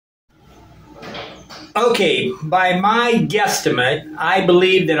Okay, by my guesstimate, I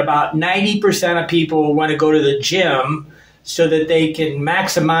believe that about 90% of people want to go to the gym so that they can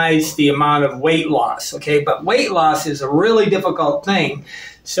maximize the amount of weight loss, okay? But weight loss is a really difficult thing.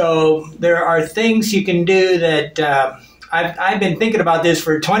 So there are things you can do that I've been thinking about this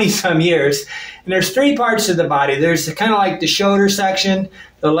for 20-some years. And there's three parts of the body. There's kind of like the shoulder section,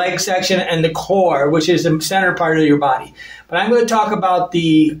 the leg section, and the core, which is the center part of your body. But I'm going to talk about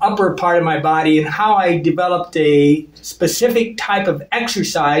the upper part of my body and how I developed a specific type of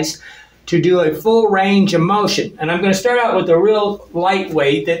exercise to do a full range of motion. And I'm going to start out with a real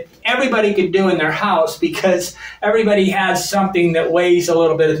lightweight that everybody could do in their house, because everybody has something that weighs a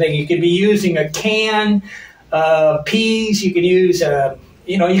little bit of thing. You could be using a can, peas, you can use a,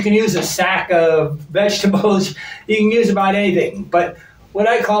 you can use a sack of vegetables, you can use about anything. But what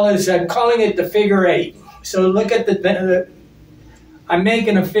I call is, I'm calling it the figure eight. So look at I'm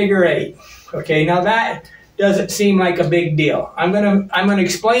making a figure eight. Okay, now that doesn't seem like a big deal. I'm gonna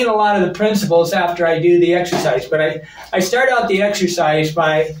explain a lot of the principles after I do the exercise, but I start out the exercise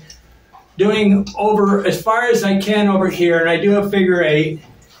by doing over as far as I can over here, and I do a figure eight,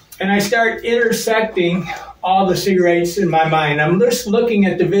 and I start intersecting all the figure eights in my mind. I'm just looking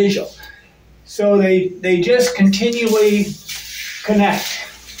at the visual. So they just continually connect.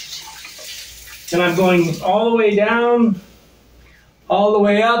 And I'm going all the way down, all the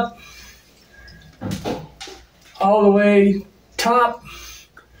way up, all the way top,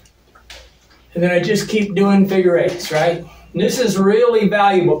 and then I just keep doing figure eights, right? And this is really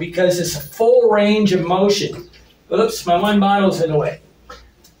valuable because it's a full range of motion. Oops, my one bottle's in the way.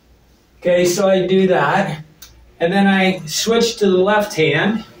 Okay, so I do that, and then I switch to the left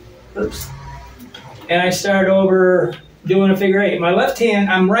hand, oops, and I start over doing a figure eight. My left hand,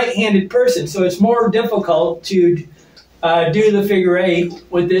 I'm a right-handed person, so it's more difficult to do the figure eight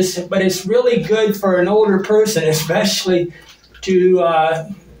with this, but it's really good for an older person, especially to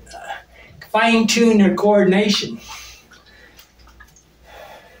fine-tune their coordination.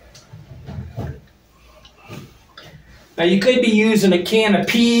 Now you could be using a can of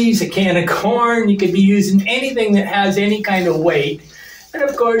peas, a can of corn, you could be using anything that has any kind of weight. And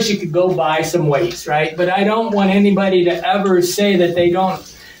of course you could go buy some weights, right? But I don't want anybody to ever say that they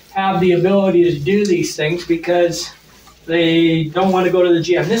don't have the ability to do these things because they don't want to go to the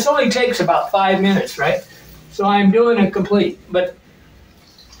gym. This only takes about 5 minutes, right? So I'm doing it complete. But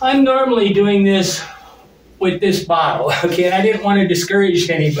I'm normally doing this with this bottle, okay? And I didn't want to discourage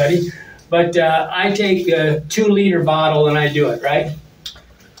anybody, but I take a 2-liter bottle and I do it, right?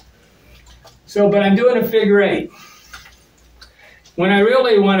 So, but I'm doing a figure eight. When I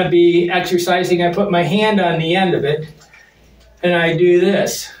really want to be exercising, I put my hand on the end of it and I do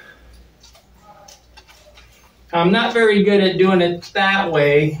this. I'm not very good at doing it that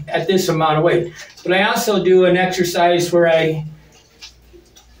way at this amount of weight, but I also do an exercise where I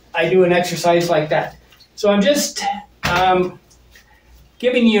do an exercise like that. So I'm just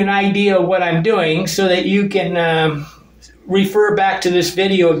giving you an idea of what I'm doing so that you can refer back to this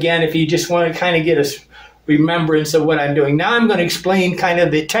video again if you just want to kind of get a remembrance of what I'm doing. Now I'm going to explain kind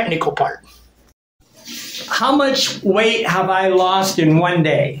of the technical part. How much weight have I lost in one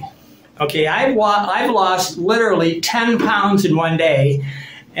day? Okay, I've lost literally 10 pounds in one day,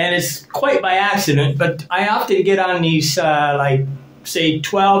 and it's quite by accident, but I often get on these like say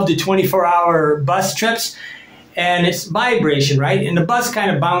 12 to 24-hour bus trips, and it's vibration, right? And the bus kind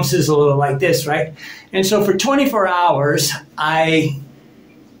of bounces a little like this, right? And so for 24 hours, I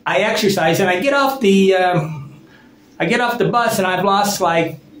exercise, and I get off the bus, and I've lost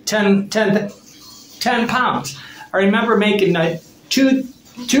like 10 pounds. I remember making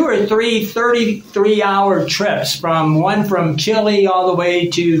two or three 33-hour trips from Chile all the way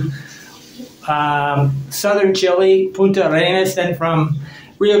to southern Chile, Punta Arenas, then from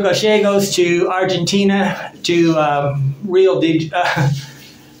Rio Gallegos to Argentina to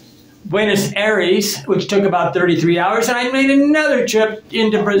Buenos Aires, which took about 33 hours, and I made another trip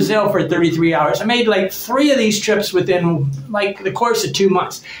into Brazil for 33 hours. I made like 3 of these trips within like the course of 2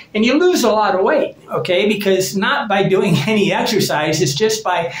 months. And you lose a lot of weight, okay, because not by doing any exercise, it's just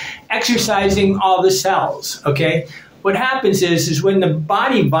by exercising all the cells, okay? What happens is when the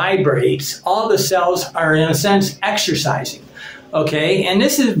body vibrates, all the cells are in a sense exercising. Okay, and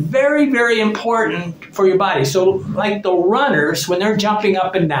this is very, very important for your body. So like the runners, when they're jumping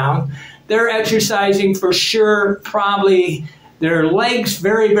up and down, they're exercising for sure, probably their legs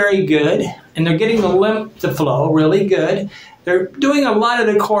very, very good, and they're getting the lymph to flow really good. They're doing a lot of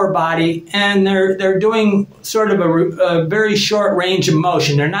the core body, and they're doing sort of a very short range of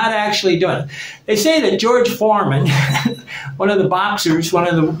motion. They're not actually doing it. They say that George Foreman, one of the boxers, one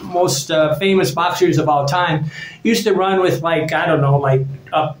of the most famous boxers of all time, used to run with like, I don't know, like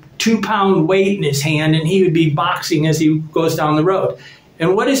a 2-pound weight in his hand, and he would be boxing as he goes down the road.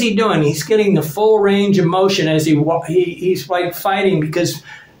 And what is he doing? He's getting the full range of motion as he's like fighting, because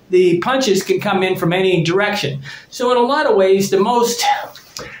the punches can come in from any direction. So in a lot of ways, the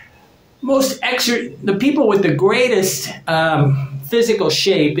people with the greatest physical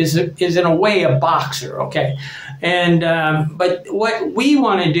shape is in a way a boxer, okay? And but what we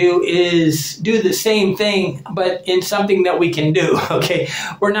want to do is do the same thing, but in something that we can do, okay?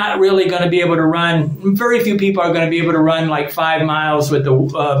 We're not really going to be able to run. Very few people are going to be able to run like 5 miles with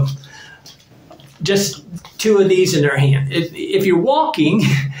the just 2 of these in their hand. If you're walking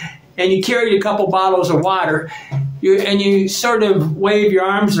and you carried a couple bottles of water, and you sort of wave your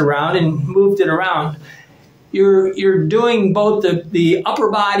arms around and moved it around, you're doing both the upper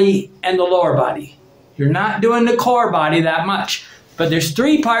body and the lower body. You're not doing the core body that much, but there's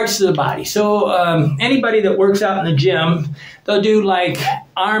 3 parts of the body. So anybody that works out in the gym, they'll do like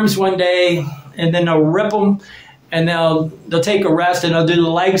arms one day, and then they'll rip them, and they'll take a rest, and they'll do the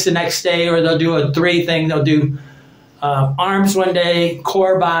legs the next day, or they'll do a 3 thing. They'll do arms one day,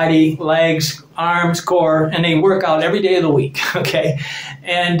 core body, legs, arms, core, and they work out every day of the week, okay?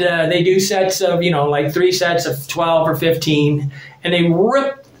 And they do sets of, like 3 sets of 12 or 15, and they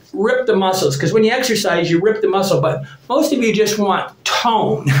rip the muscles, because when you exercise, you rip the muscle, but most of you just want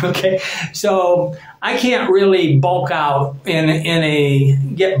tone, okay? So I can't really bulk out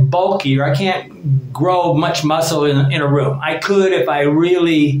get bulky, or I can't grow much muscle in a room. I could if I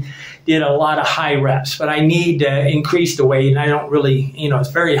really did a lot of high reps, but I need to increase the weight, and I don't really, it's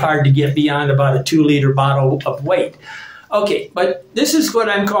very hard to get beyond about a 2-liter bottle of weight. Okay, but this is what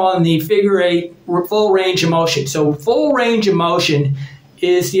I'm calling the figure 8 full range of motion. So full range of motion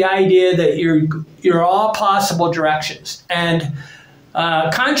is the idea that you're all possible directions. And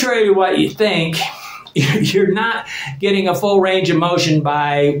contrary to what you think, you're not getting a full range of motion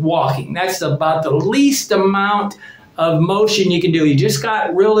by walking. That's about the least amount of motion you can do. You just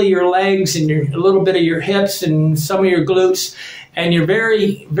got really your legs and a little bit of your hips and some of your glutes, and you're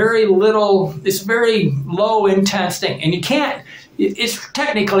very, very little, it's very low intense thing. And you can't, it's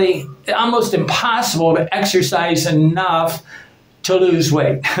technically almost impossible to exercise enough to lose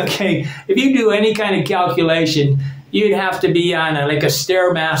weight, okay? If you do any kind of calculation, you'd have to be on like a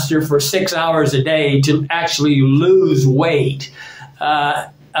Stairmaster for 6 hours a day to actually lose weight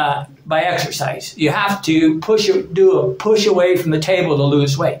by exercise. You have to do a push away from the table to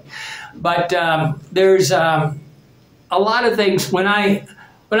lose weight. But there's a lot of things. When I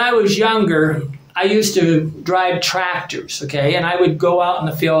was younger, I used to drive tractors, okay? And I would go out in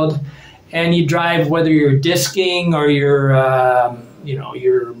the field, and you drive, whether you're disking or you're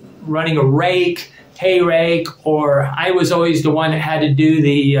running a rake, hay rake, or I was always the one that had to do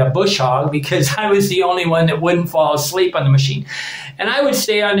the bush hog, because I was the only one that wouldn't fall asleep on the machine. And I would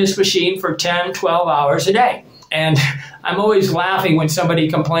stay on this machine for 10, 12 hours a day. And I'm always laughing when somebody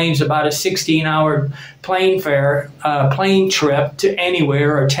complains about a 16-hour plane fare, plane trip to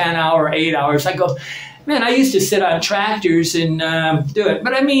anywhere, or 10-hour, 8 hours. I go, man, I used to sit on tractors and do it.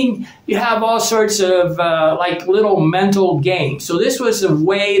 But I mean, you have all sorts of like little mental games. So this was a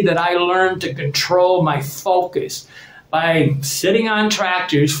way that I learned to control my focus, by sitting on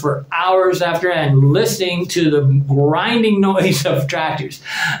tractors for hours after end, listening to the grinding noise of tractors.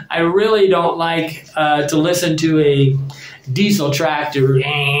 I really don't like to listen to a diesel tractor.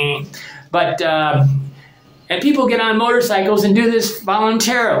 But, and people get on motorcycles and do this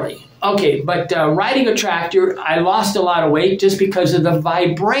voluntarily. Okay, but riding a tractor, I lost a lot of weight just because of the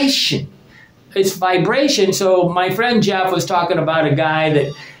vibration. It's vibration. So my friend Jeff was talking about a guy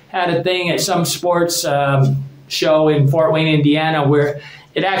that had a thing at some sports show in Fort Wayne, Indiana, where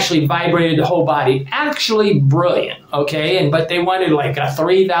it actually vibrated the whole body. Actually brilliant, okay? But they wanted like a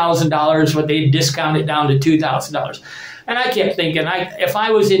 $3,000, but they discounted it down to $2,000. And I kept thinking, if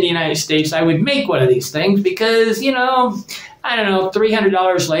I was in the United States, I would make one of these things, because, I don't know,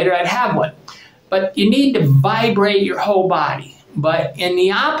 $300 later, I'd have one. But you need to vibrate your whole body. But in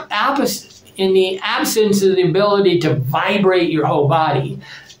the absence of the ability to vibrate your whole body,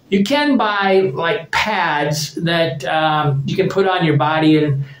 you can buy like pads that you can put on your body,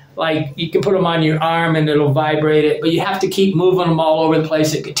 and like you can put them on your arm and it'll vibrate it, but you have to keep moving them all over the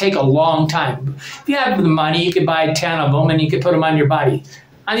place. It could take a long time. If you have the money, you could buy 10 of them and you could put them on your body.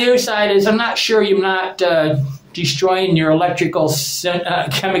 On the other side is, I'm not sure you're not destroying your electrical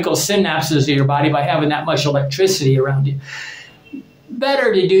chemical synapses of your body by having that much electricity around you.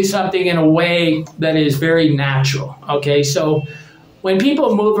 Better to do something in a way that is very natural. Okay, so when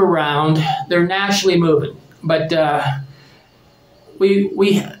people move around, they're naturally moving, but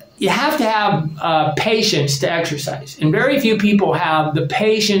you have to have patience to exercise, and very few people have the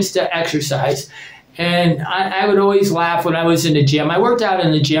patience to exercise. And I would always laugh when I was in the gym. I worked out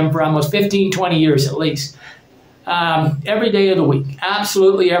in the gym for almost 15, 20 years at least, every day of the week,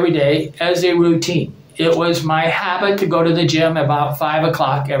 absolutely every day as a routine. It was my habit to go to the gym about 5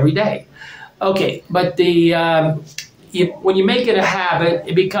 o'clock every day. Okay, but when you make it a habit,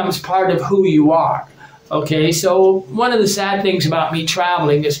 it becomes part of who you are. Okay, so one of the sad things about me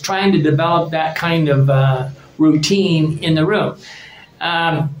traveling is trying to develop that kind of routine in the room.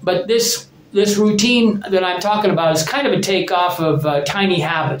 But this routine that I'm talking about is kind of a takeoff of Tiny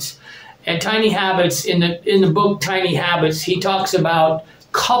Habits. And Tiny Habits, in the book Tiny Habits, he talks about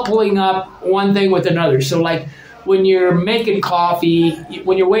coupling up one thing with another. So like when you're making coffee,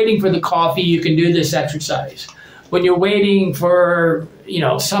 when you're waiting for the coffee, you can do this exercise. When you're waiting for,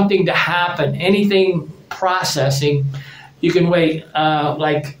 something to happen, anything processing, you can wait.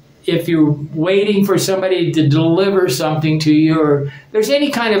 Like if you're waiting for somebody to deliver something to you, or there's any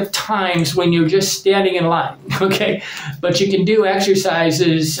kind of times when you're just standing in line, okay? But you can do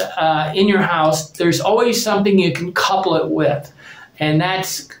exercises in your house. There's always something you can couple it with, and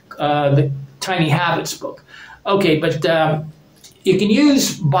that's the Tiny Habits book. Okay, but you can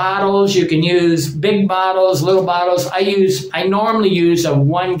use bottles, you can use big bottles, little bottles. I normally use a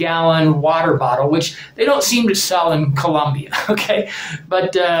 1-gallon water bottle, which they don't seem to sell in Colombia, okay?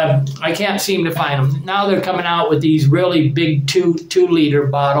 But I can't seem to find them. Now they're coming out with these really big 2-liter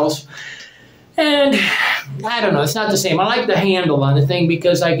bottles. And I don't know, it's not the same. I like the handle on the thing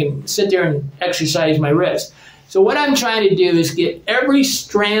because I can sit there and exercise my wrist. So what I'm trying to do is get every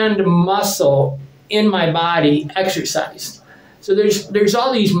strand of muscle in my body exercised. So there's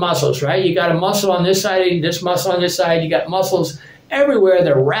all these muscles, right? You got a muscle on this side, this muscle on this side. You got muscles everywhere.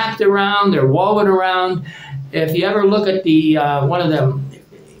 They're wrapped around. They're woven around. If you ever look at the one of them,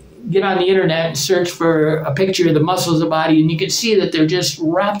 get on the internet and search for a picture of the muscles of the body, and you can see that they're just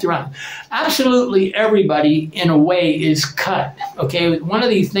wrapped around. Absolutely everybody, in a way, is cut. Okay, one of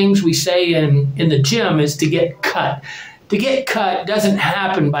the things we say in the gym is to get cut. To get cut doesn't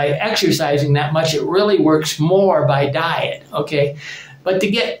happen by exercising that much. It really works more by diet, okay? But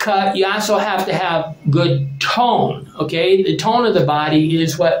to get cut, you also have to have good tone, okay? The tone of the body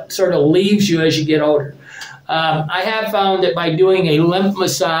is what sort of leaves you as you get older. I have found that by doing a lymph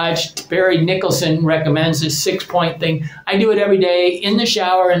massage, Barry Nicholson recommends this 6-point thing. I do it every day in the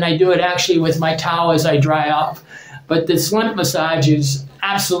shower, and I do it actually with my towel as I dry off. But this lymph massage is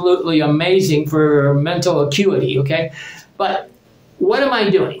absolutely amazing for mental acuity, okay? But what am I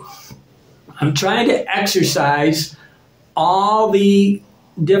doing? I'm trying to exercise all the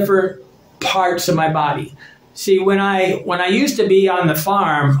different parts of my body. See, when I used to be on the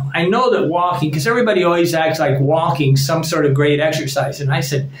farm, I know that walking, because everybody always acts like walking some sort of great exercise. And I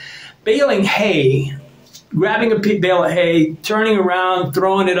said, baling hay, grabbing a bale of hay, turning around,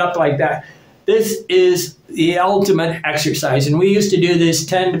 throwing it up like that, this is the ultimate exercise. And we used to do this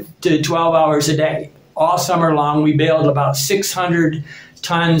 10 to 12 hours a day. All summer long, we baled about 600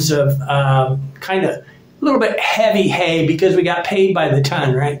 tons of kind of a little bit heavy hay because we got paid by the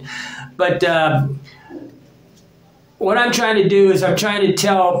ton, right? But what I'm trying to do is I'm trying to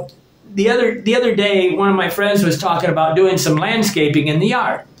tell, the other day, one of my friends was talking about doing some landscaping in the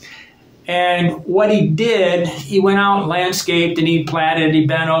yard. And what he did, he went out and landscaped, and he planted, he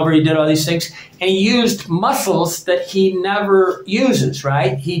bent over, he did all these things, and he used muscles that he never uses,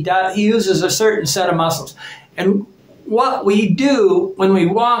 right? He uses a certain set of muscles. And what we do when we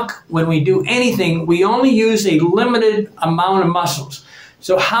walk, when we do anything, we only use a limited amount of muscles.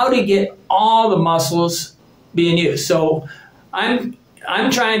 So how to get all the muscles being used? So I'm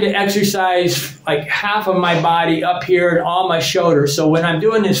trying to exercise like half of my body up here and all my shoulders. So when I'm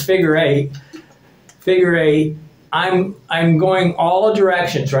doing this figure eight, I'm going all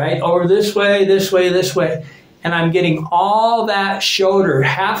directions, right? Over this way, this way, this way. And I'm getting all that shoulder,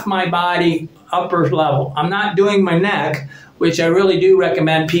 half my body, upper level. I'm not doing my neck, which I really do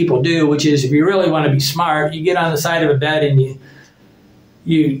recommend people do, which is if you really want to be smart, you get on the side of a bed and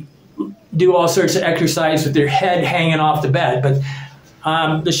you do all sorts of exercise with your head hanging off the bed. But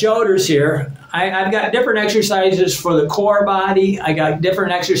the shoulders here, I've got different exercises for the core body. I got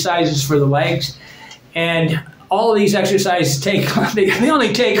different exercises for the legs. And all of these exercises they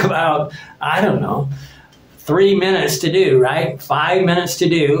only take about, I don't know, 3 minutes to do, right? 5 minutes to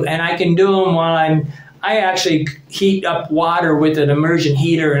do. And I can do them while I actually heat up water with an immersion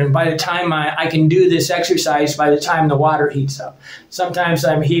heater, and by the time I can do this exercise by the time the water heats up. Sometimes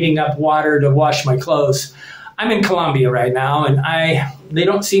I'm heating up water to wash my clothes. I'm in Colombia right now, and they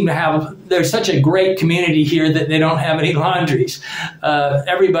don't seem to have, there's such a great community here that they don't have any laundries.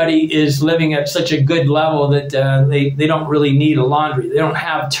 Everybody is living at such a good level that they don't really need a laundry. They don't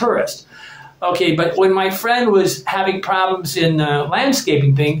have tourists. Okay, but when my friend was having problems in the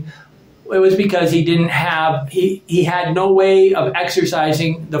landscaping thing, it was because he didn't have, he had no way of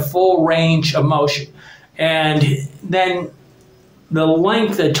exercising the full range of motion. And then the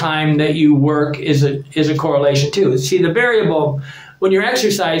length of time that you work is a correlation too. See, the variable, when you're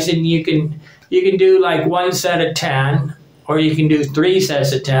exercising, you can do like 1 set of 10, or you can do 3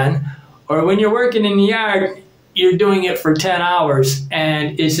 sets of 10, or when you're working in the yard, you're doing it for 10 hours,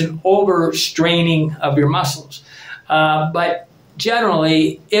 and it's an overstraining of your muscles. But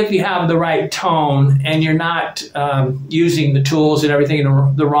generally, if you have the right tone and you're not using the tools and everything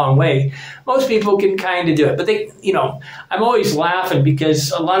in the wrong way, most people can kind of do it. But they, you know, I'm always laughing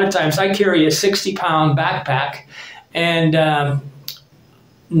because a lot of times I carry a 60-pound backpack, and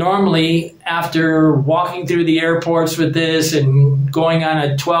normally after walking through the airports with this and going on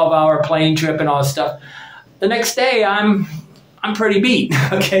a 12-hour plane trip and all this stuff, the next day I'm pretty beat.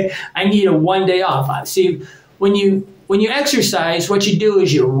 Okay, I need a 1 day off. See, when you exercise, what you do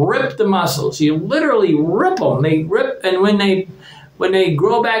is you rip the muscles. You literally rip them. They rip, and when they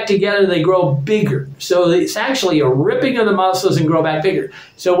grow back together, they grow bigger. So it's actually a ripping of the muscles and grow back bigger.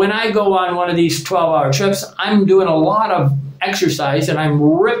 So when I go on one of these 12-hour trips, I'm doing a lot of exercise and I'm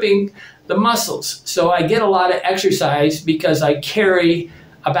ripping the muscles. So I get a lot of exercise because I carry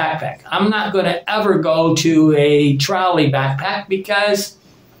a backpack. I'm not going to ever go to a trolley backpack because,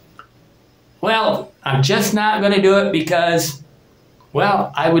 well, I'm just not going to do it because,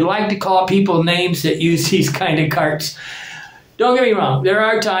 well, I would like to call people names that use these kind of carts. Don't get me wrong. There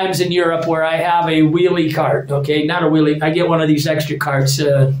are times in Europe where I have a wheelie cart, okay? Not a wheelie. I get one of these extra carts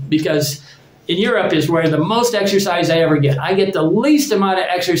because in Europe is where the most exercise I ever get. I get the least amount of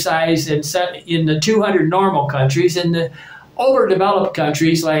exercise in the 200 normal countries. In the overdeveloped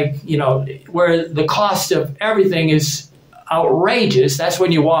countries, like, you know, where the cost of everything is outrageous, that's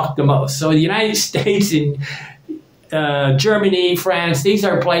when you walk the most. So the United States and Germany, France, these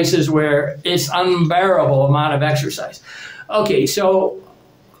are places where it's unbearable amount of exercise. Okay, so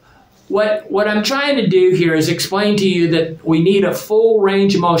what I'm trying to do here is explain to you that we need a full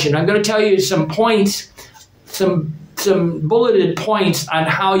range of motion. I'm going to tell you some points, some bulleted points on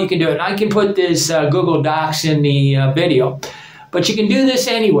how you can do it. I can put this Google Docs in the video, but you can do this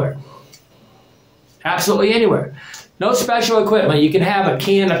anywhere, absolutely anywhere. No special equipment. You can have a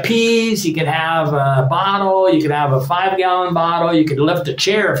can of peas, you can have a bottle, you can have a 5-gallon bottle, you can lift a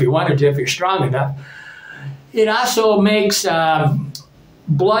chair if you wanted to, if you're strong enough. It also makes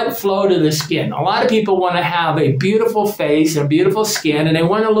blood flow to the skin. A lot of people want to have a beautiful face and beautiful skin, and they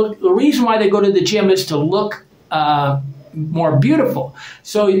want to look, the reason why they go to the gym is to look more beautiful.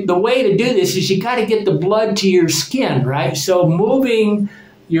 So the way to do this is you got to get the blood to your skin, right? So moving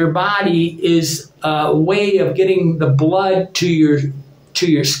your body is a way of getting the blood to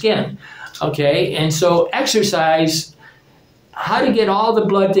your skin, okay? And so exercise, how to get all the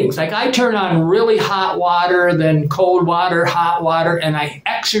blood things. Like I turn on really hot water, then cold water, hot water, and I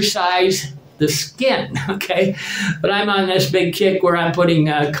exercise the skin, okay? But I'm on this big kick where I'm putting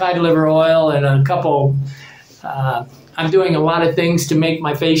cod liver oil and a couple, I'm doing a lot of things to make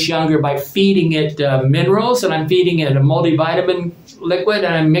my face younger by feeding it minerals, and I'm feeding it a multivitamin liquid,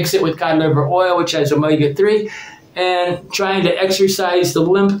 and I mix it with cod liver oil, which has omega-3, and trying to exercise the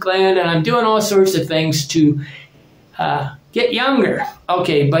lymph gland, and I'm doing all sorts of things to get younger.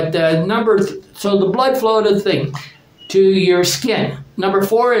 Okay, but so the blood flow to the thing, to your skin. Number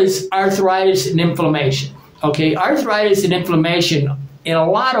 4 is arthritis and inflammation. Okay, arthritis and inflammation, in a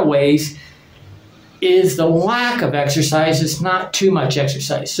lot of ways, is the lack of exercise. It's not too much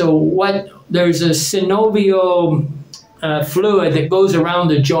exercise. So there's a synovial fluid that goes around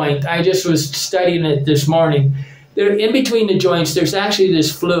the joint. I just was studying it this morning. In between the joints, there's actually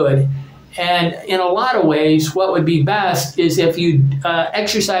this fluid. And in a lot of ways, what would be best is if you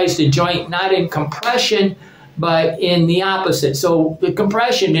exercise the joint not in compression, but in the opposite. So the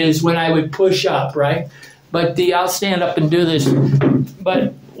compression is when I would push up, right? But I'll stand up and do this.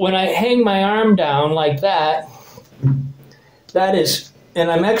 But when I hang my arm down like that,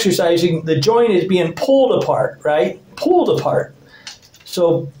 and I'm exercising, the joint is being pulled apart, right? Pulled apart.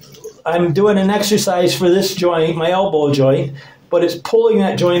 So I'm doing an exercise for this joint, my elbow joint, but it's pulling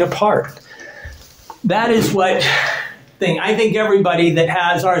that joint apart. That is what thing. I think everybody that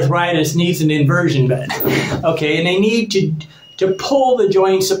has arthritis needs an inversion bed, okay? And they need to pull the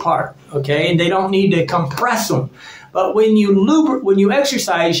joints apart, okay? And they don't need to compress them. But when you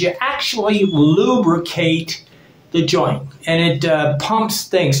exercise, you actually lubricate the joint, and it pumps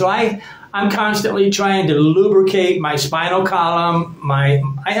things. So I'm constantly trying to lubricate my spinal column. I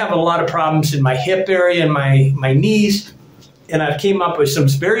have a lot of problems in my hip area and my knees, and I've came up with some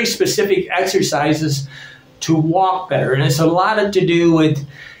very specific exercises to walk better. And it's a lot to do with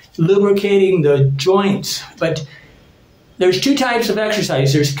lubricating the joints. But there's two types of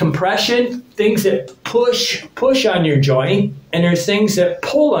exercise. There's compression, things that push on your joint, and there's things that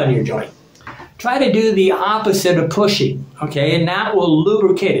pull on your joint. Try to do the opposite of pushing, okay? And that will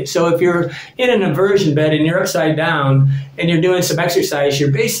lubricate it. So if you're in an inversion bed and you're upside down and you're doing some exercise,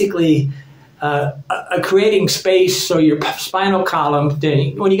 you're basically creating space so your spinal column,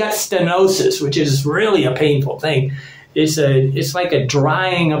 when you got stenosis, which is really a painful thing, it's like a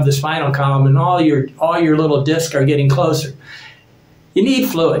drying of the spinal column, and all your little discs are getting closer. You need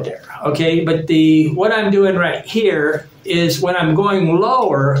fluid there, okay? But what I'm doing right here is when I'm going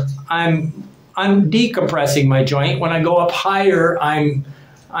lower, I'm decompressing my joint. When I go up higher,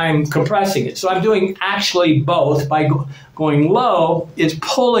 I'm compressing it. So I'm doing actually both. By going low, it's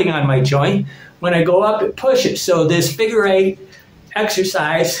pulling on my joint. When I go up, it pushes. So this figure 8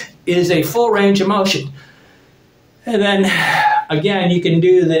 exercise is a full range of motion. And then, again, you can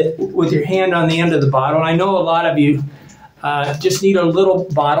do that with your hand on the end of the bottle. I know a lot of you just need a little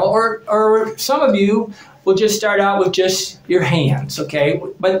bottle, or some of you will just start out with just your hands, okay?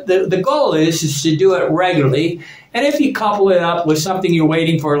 But the goal is to do it regularly. And if you couple it up with something you're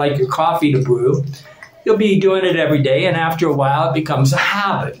waiting for, like your coffee to brew, you'll be doing it every day. And after a while, it becomes a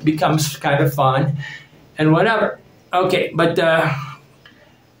habit. It becomes kind of fun and whatever. Okay, but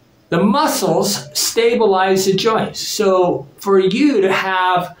the muscles stabilize the joints. So for you to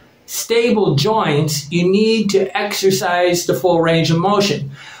have stable joints, you need to exercise the full range of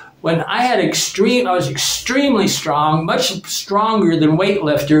motion. When I was extremely strong, much stronger than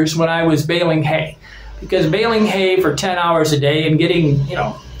weightlifters when I was baling hay. Because baling hay for 10 hours a day and getting,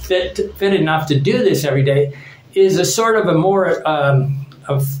 fit enough to do this every day is a sort of a more of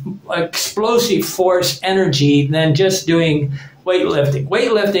explosive force energy than just doing weightlifting.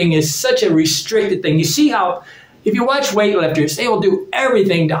 Weightlifting is such a restricted thing. You see how, if you watch weightlifters, they will do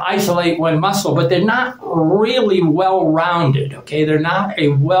everything to isolate one muscle, but they're not really well-rounded, okay? They're not a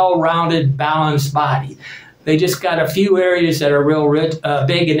well-rounded, balanced body. They just got a few areas that are real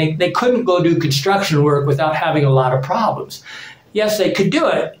big, and they couldn't go do construction work without having a lot of problems. Yes, they could do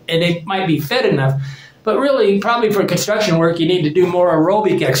it, and they might be fit enough, but really, probably for construction work, you need to do more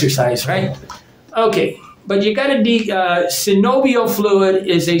aerobic exercise, right? Okay, but you got to synovial fluid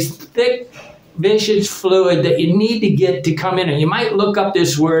is a thick, viscous fluid that you need to get to come in. And you might look up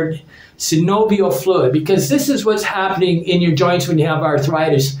this word, synovial fluid, because this is what's happening in your joints when you have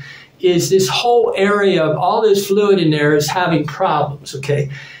arthritis, is this whole area of all this fluid in there is having problems, okay?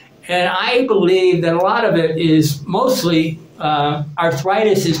 And I believe that a lot of it is mostly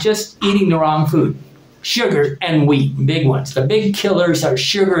arthritis is just eating the wrong food. Sugar and wheat, big ones. The big killers are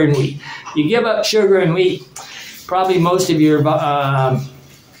sugar and wheat. You give up sugar and wheat, probably most of your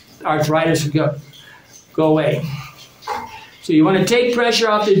arthritis will go away. So you want to take pressure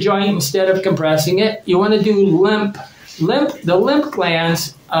off the joint instead of compressing it. You want to do limp. The lymph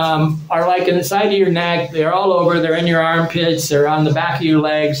glands are like in the side of your neck. They're all over. They're in your armpits. They're on the back of your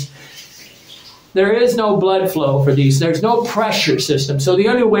legs. There is no blood flow for these. There's no pressure system. So the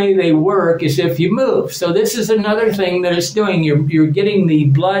only way they work is if you move. So this is another thing that it's doing. You're getting the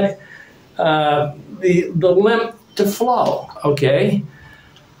blood, the lymph to flow, okay?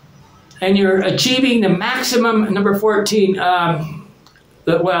 And you're achieving the maximum, number 14,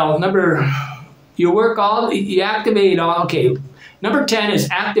 you activate all, okay. Number 10 is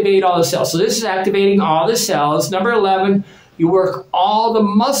activate all the cells. So this is activating all the cells. Number 11, you work all the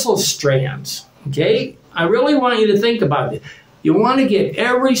muscle strands, okay? I really want you to think about it. You want to get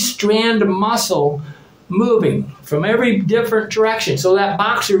every strand of muscle moving from every different direction. So that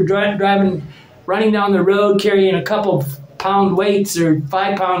boxer running down the road carrying a couple pound weights or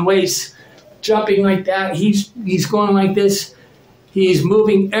 5-pound weights, jumping like that, he's going like this. He's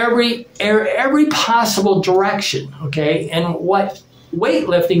moving every possible direction, okay? And what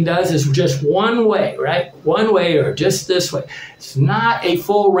weightlifting does is just one way, right? One way or just this way. It's not a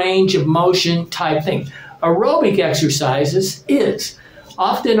full range of motion type thing. Aerobic exercises is.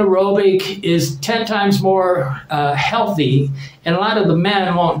 Often aerobic is 10 times more healthy, and a lot of the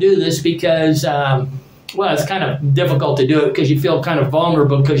men won't do this because well, it's kind of difficult to do it because you feel kind of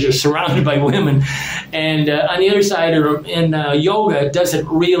vulnerable because you're surrounded by women. And on the other side, in yoga, it doesn't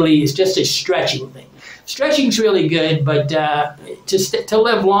really, it's just a stretching thing. Stretching's really good, but to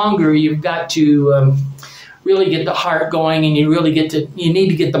live longer, you've got to really get the heart going, and you need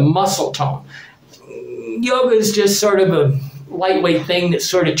to get the muscle tone. Yoga is just sort of a lightweight thing that's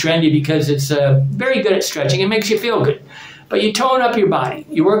sort of trendy because it's very good at stretching. It makes you feel good. But you tone up your body.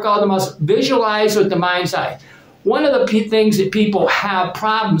 You work all the muscles. Visualize with the mind's eye. One of the things that people have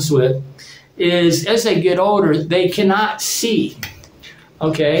problems with is as they get older, they cannot see.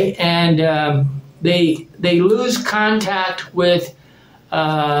 Okay? And they lose contact with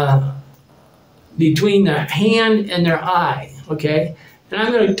between their hand and their eye. Okay? And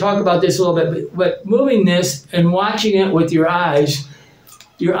I'm going to talk about this a little bit, but moving this and watching it with your eyes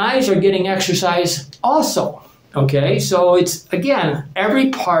are getting exercise also. Okay, so it's, again,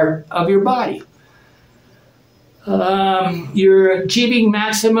 every part of your body. You're achieving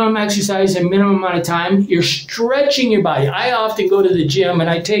maximum exercise in minimum amount of time. You're stretching your body. I often go to the gym and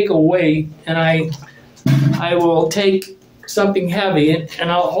I take a weight and I will take something heavy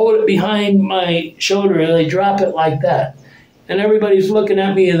and I'll hold it behind my shoulder and I drop it like that. And everybody's looking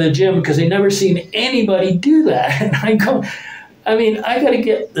at me in the gym because they've never seen anybody do that. And I go, I got to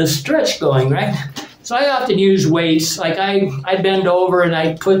get the stretch going, right? So I often use weights. Like I bend over and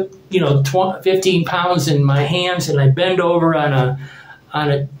I put 15 pounds in my hands and I bend over on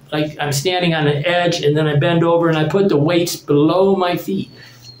a like I'm standing on an edge, and then I bend over and I put the weights below my feet,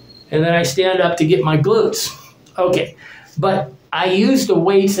 and then I stand up to get my glutes. Okay, but I use the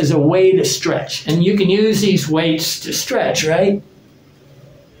weights as a way to stretch, and you can use these weights to stretch, right?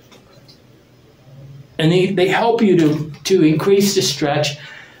 And they help you to increase the stretch.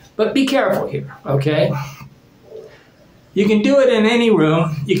 But be careful here, okay? You can do it in any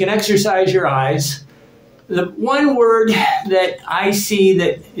room. You can exercise your eyes. The one word that I see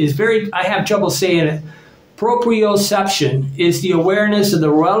that is I have trouble saying it, proprioception, is the awareness of the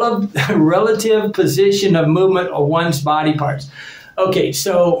relative position of movement of one's body parts. Okay,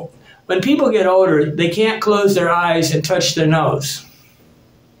 so when people get older, they can't close their eyes and touch their nose.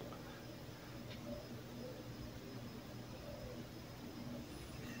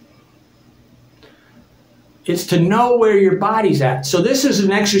 It's to know where your body's at. So this is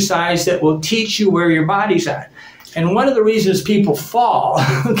an exercise that will teach you where your body's at. And one of the reasons people fall,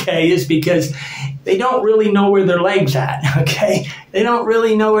 okay, is because they don't really know where their legs at, okay? They don't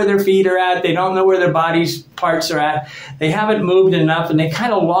really know where their feet are at. They don't know where their body's parts are at. They haven't moved enough, and they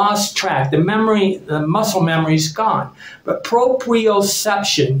kind of lost track. The muscle memory's gone. But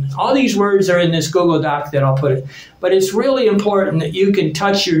proprioception, all these words are in this Google Doc that I'll put it. But it's really important that you can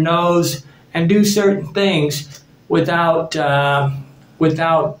touch your nose and do certain things without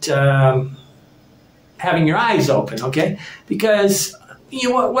having your eyes open, okay? Because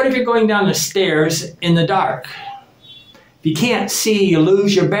what if you're going down the stairs in the dark? If you can't see, you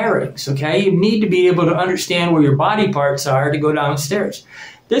lose your bearings, okay? You need to be able to understand where your body parts are to go downstairs.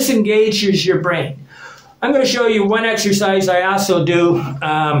 This engages your brain. I'm going to show you one exercise I also do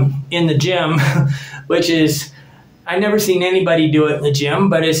in the gym, which is, I've never seen anybody do it in the gym,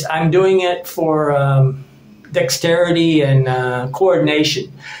 but I'm doing it for dexterity and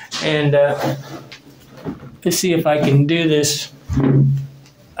coordination. And let's see if I can do this.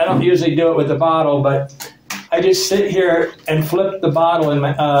 I don't usually do it with the bottle, but I just sit here and flip the bottle in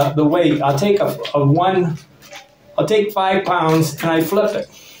the weight. I'll take I'll take 5 pounds and I flip it.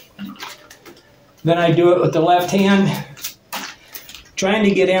 Then I do it with the left hand, trying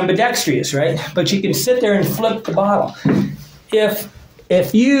to get ambidextrous, right? But you can sit there and flip the bottle.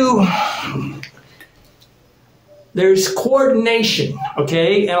 There's coordination,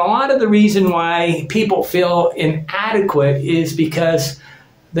 okay? And a lot of the reason why people feel inadequate is because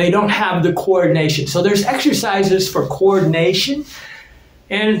they don't have the coordination. So there's exercises for coordination,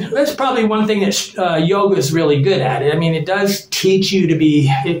 and that's probably one thing that yoga is really good at. I mean, it does teach you to be,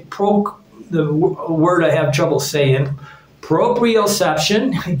 the word I have trouble saying,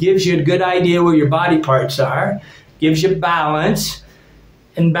 proprioception. Gives you a good idea where your body parts are, gives you balance.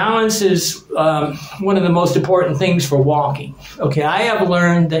 And balance is one of the most important things for walking. Okay, I have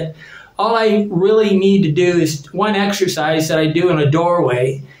learned that all I really need to do is one exercise that I do in a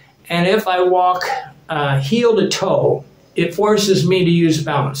doorway, and if I walk heel to toe, it forces me to use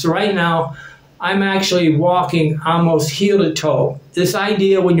balance. So right now, I'm actually walking almost heel to toe. This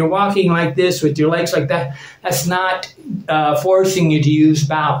idea when you're walking like this with your legs like that, that's not forcing you to use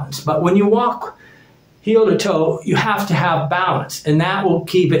balance. But when you walk heel to toe, you have to have balance, and that will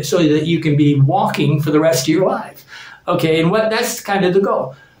keep it so that you can be walking for the rest of your life. Okay, and that's kind of the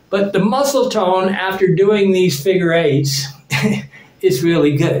goal. But the muscle tone after doing these figure eights is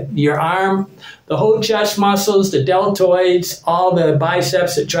really good. Your arm, the whole chest muscles, the deltoids, all the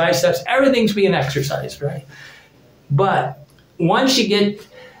biceps, the triceps, everything's being exercised, right? But once you get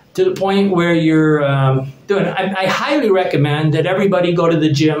to the point where you're doing it, I highly recommend that everybody go to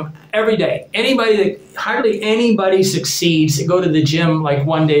the gym every day. Hardly anybody succeeds to go to the gym like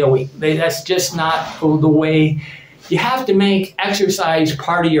 1 day a week. That's just not the way. You have to make exercise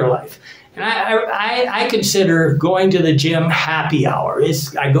part of your life. And I consider going to the gym happy hour.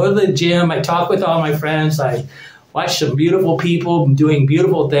 I go to the gym, I talk with all my friends, I watch some beautiful people doing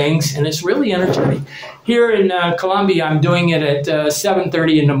beautiful things, and it's really energetic. Here in Columbia, I'm doing it at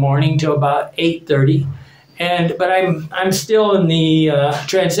 7:30 in the morning to about 8:30, but I'm still in the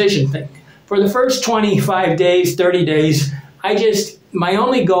transition thing. For the first 25 days, 30 days, my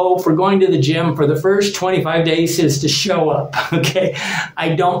only goal for going to the gym for the first 25 days is to show up, okay?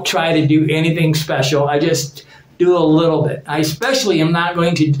 I don't try to do anything special. I just do a little bit. I especially am not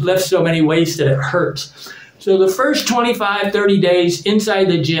going to lift so many weights that it hurts. So the first 25, 30 days inside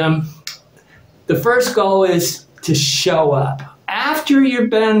the gym, the first goal is to show up. After you've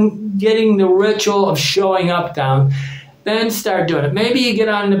been getting the ritual of showing up down, then start doing it. Maybe you get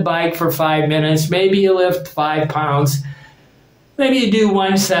on the bike for 5 minutes. Maybe you lift 5 pounds. Maybe you do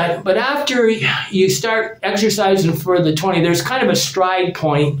 1 set. But after you start exercising for the 20, there's kind of a stride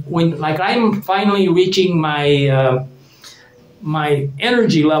point when, like, I'm finally reaching my my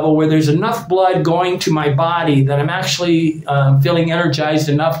energy level where there's enough blood going to my body that I'm actually feeling energized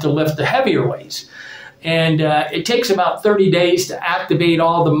enough to lift the heavier weights. And it takes about 30 days to activate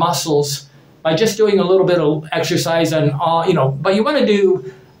all the muscles by just doing a little bit of exercise on all, but you want to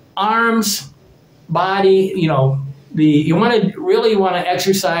do arms, body, you really want to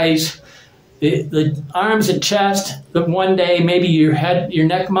exercise the arms and chest. One day, maybe your head, your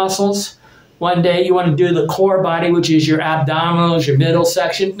neck muscles. One day you want to do the core body, which is your abdominals, your middle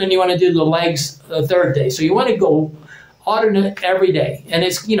section. Then you want to do the legs the third day. So you want to go alternate every day. And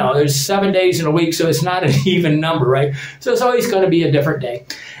it's, there's 7 days in a week, so it's not an even number, right? So it's always going to be a different day.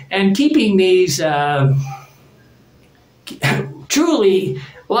 And keeping these, truly,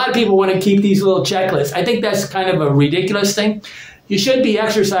 a lot of people want to keep these little checklists. I think that's kind of a ridiculous thing. You should be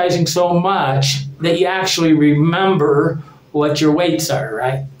exercising so much that you actually remember what your weights are,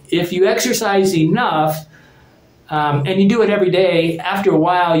 right? If you exercise enough and you do it every day, after a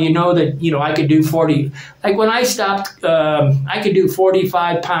while, you know that, I could do 40. Like when I stopped, I could do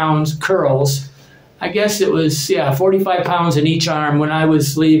 45 pounds curls. I guess it was, 45 pounds in each arm when I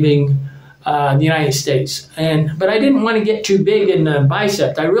was leaving the United States. But I didn't want to get too big in the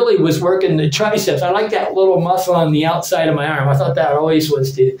biceps. I really was working the triceps. I like that little muscle on the outside of my arm. I thought that always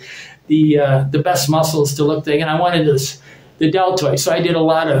was the best muscles to look big. And I wanted the deltoid. So I did a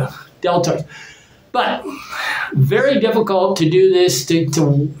lot of deltoids. But very difficult to do this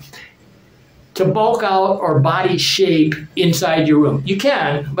to bulk out or body shape inside your room. You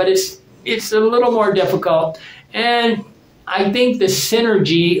can, but it's a little more difficult. And I think the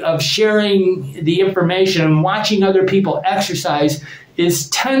synergy of sharing the information and watching other people exercise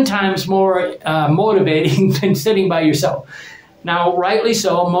is 10 times more motivating than sitting by yourself. Now, rightly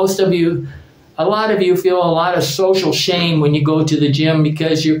so, a lot of you feel a lot of social shame when you go to the gym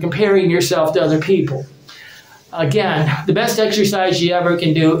because you're comparing yourself to other people. Again, the best exercise you ever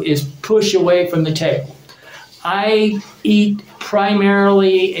can do is push away from the table. I eat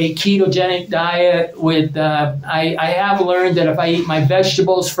primarily a ketogenic diet with, I have learned that if I eat my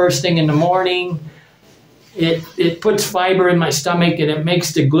vegetables first thing in the morning, it puts fiber in my stomach and it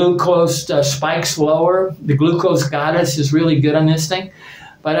makes the glucose spikes lower. The glucose goddess is really good on this thing.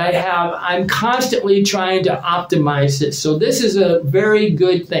 But I'm constantly trying to optimize this. So this is a very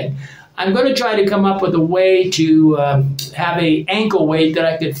good thing. I'm going to try to come up with a way to have an ankle weight that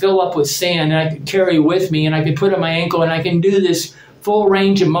I could fill up with sand and I could carry with me and I could put on my ankle and I can do this full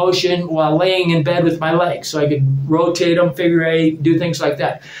range of motion while laying in bed with my legs. So I could rotate them, figure eight, do things like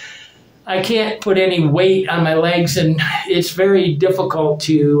that. I can't put any weight on my legs and it's very difficult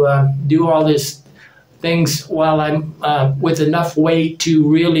to do all this things while I'm with enough weight to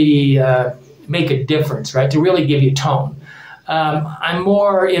really make a difference, right? To really give you tone. I'm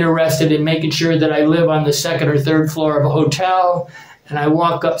more interested in making sure that I live on the second or third floor of a hotel and I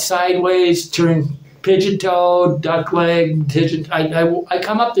walk up sideways, turn pigeon-toed, duck leg, pigeon. I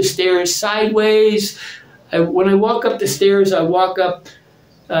come up the stairs sideways. When I walk up the stairs, I walk up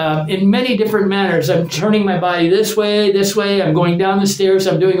in many different manners. I'm turning my body this way, I'm going down the stairs,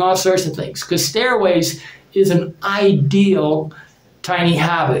 I'm doing all sorts of things. Because stairways is an ideal tiny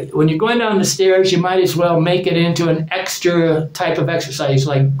habit. When you're going down the stairs, you might as well make it into an extra type of exercise,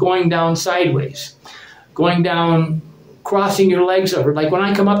 like going down sideways, going down, crossing your legs over. Like when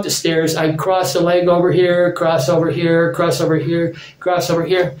I come up the stairs, I cross the leg over here, cross over here, cross over here, cross over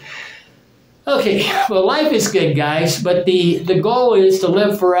here. Okay, well, life is good, guys, but the goal is to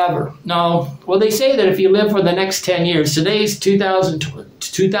live forever. No, well, they say that if you live for the next 10 years, today's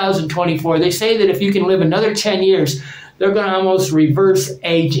 2024, they say that if you can live another 10 years, they're going to almost reverse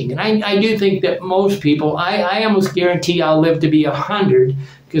aging. And I do think that most people, I almost guarantee I'll live to be 100,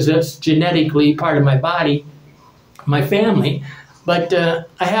 because that's genetically part of my body, my family. But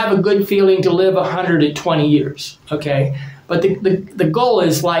I have a good feeling to live 120 years, okay? But the goal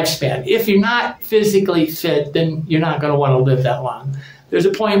is lifespan. If you're not physically fit, then you're not going to want to live that long. There's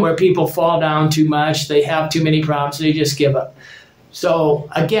a point where people fall down too much, they have too many problems, they just give up. So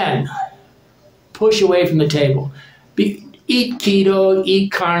again, push away from the table. Eat keto,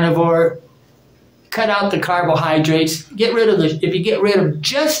 eat carnivore, cut out the carbohydrates, get rid of if you get rid of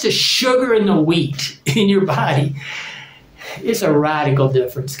just the sugar and the wheat in your body, it's a radical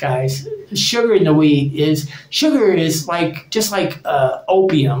difference, guys. Sugar in the wheat is like just like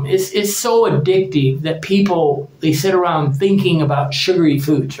opium. It's so addictive that they sit around thinking about sugary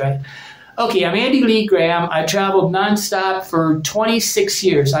foods, right? Okay, I'm Andy Lee Graham. I traveled nonstop for 26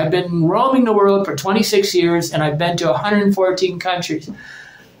 years. I've been roaming the world for 26 years, and I've been to 114 countries.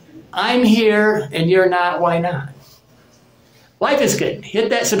 I'm here, and you're not. Why not? Life is good. Hit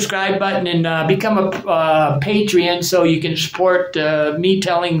that subscribe button and become a Patreon so you can support me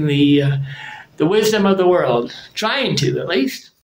telling the wisdom of the world. Trying to, at least.